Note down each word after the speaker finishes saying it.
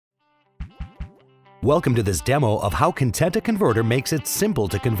Welcome to this demo of how Contenta Converter makes it simple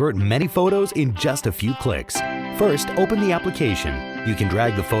to convert many photos in just a few clicks. First, open the application. You can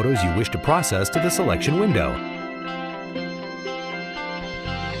drag the photos you wish to process to the selection window.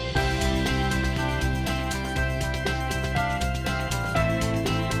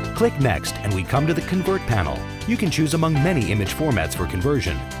 Click Next and we come to the Convert panel. You can choose among many image formats for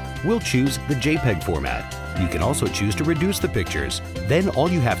conversion. We'll choose the JPEG format. You can also choose to reduce the pictures. Then all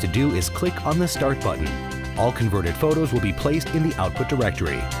you have to do is click on the Start button. All converted photos will be placed in the output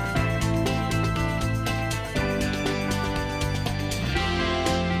directory.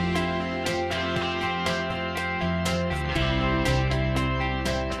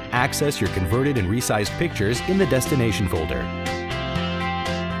 Access your converted and resized pictures in the destination folder.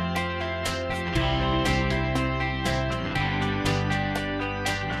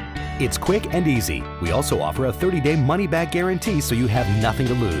 It's quick and easy. We also offer a 30-day money-back guarantee so you have nothing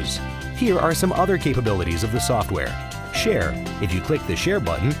to lose. Here are some other capabilities of the software. Share. If you click the Share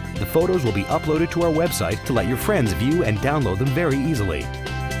button, the photos will be uploaded to our website to let your friends view and download them very easily.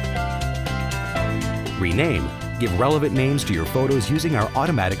 Rename. Give relevant names to your photos using our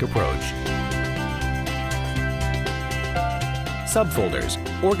automatic approach. Subfolders.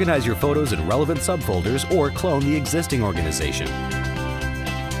 Organize your photos in relevant subfolders or clone the existing organization.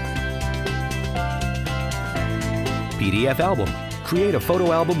 PDF album. Create a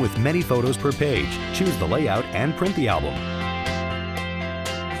photo album with many photos per page. Choose the layout and print the album.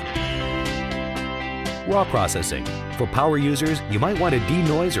 Raw processing. For power users, you might want to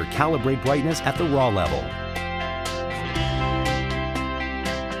denoise or calibrate brightness at the raw level.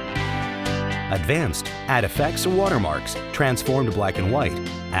 Advanced. Add effects or watermarks. Transform to black and white.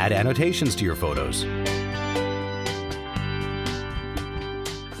 Add annotations to your photos.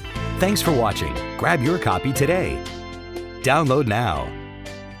 Thanks for watching. Grab your copy today. Download now.